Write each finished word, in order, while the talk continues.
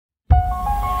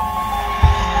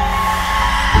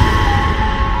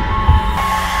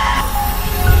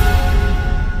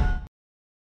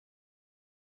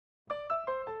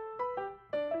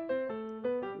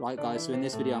Right guys, so in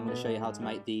this video I'm going to show you how to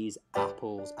make these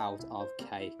apples out of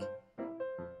cake.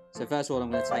 So first of all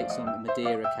I'm going to take some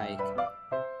Madeira cake.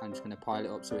 I'm just going to pile it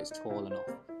up so it's tall enough.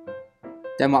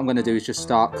 Then what I'm going to do is just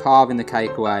start carving the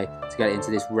cake away to get it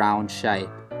into this round shape.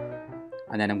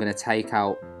 And then I'm going to take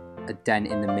out a dent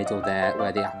in the middle there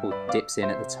where the apple dips in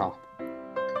at the top.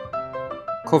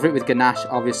 Cover it with ganache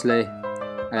obviously,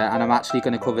 and I'm actually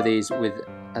going to cover these with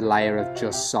a layer of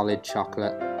just solid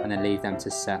chocolate and then leave them to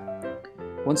set.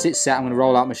 Once it's set, I'm going to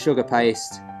roll out my sugar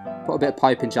paste, put a bit of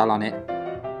piping gel on it,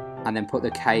 and then put the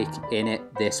cake in it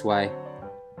this way.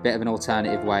 Bit of an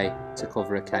alternative way to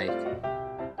cover a cake.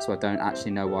 So I don't actually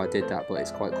know why I did that, but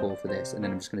it's quite cool for this. And then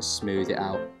I'm just going to smooth it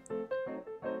out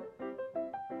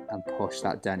and push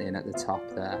that dent in at the top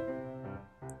there.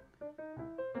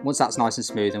 Once that's nice and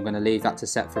smooth, I'm going to leave that to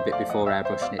set for a bit before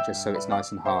airbrushing it, just so it's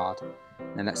nice and hard.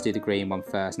 And let's do the green one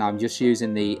first. Now I'm just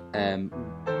using the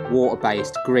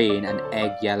water-based green and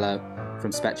egg yellow from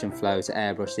Spectrum Flow to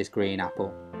airbrush this green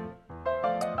apple.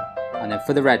 And then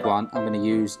for the red one, I'm going to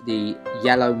use the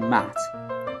yellow matte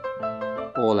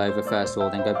all over first of all,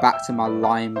 then go back to my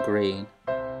lime green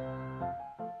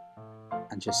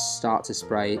and just start to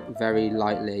spray very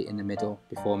lightly in the middle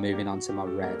before moving on to my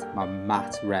red, my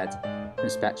matte red from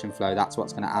Spectrum Flow. That's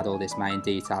what's going to add all this main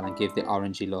detail and give the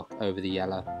orangey look over the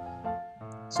yellow.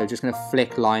 So just going to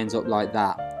flick lines up like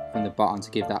that from the bottom to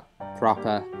give that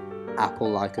proper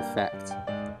apple-like effect.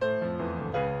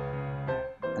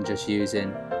 And just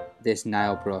using this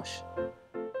nail brush,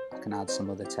 I can add some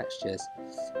other textures.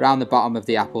 Around the bottom of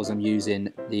the apples I'm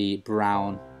using the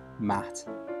brown matte,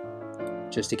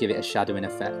 just to give it a shadowing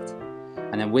effect.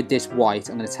 And then with this white,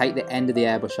 I'm going to take the end of the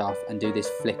airbrush off and do this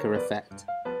flicker effect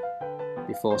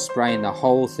before spraying the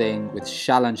whole thing with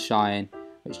Shall and Shine,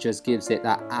 which just gives it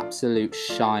that absolute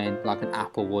shine like an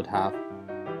apple would have.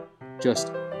 Just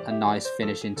a nice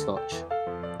finishing touch.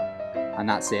 And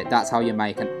that's it. That's how you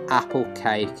make an apple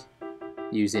cake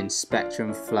using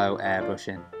Spectrum Flow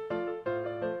airbrushing.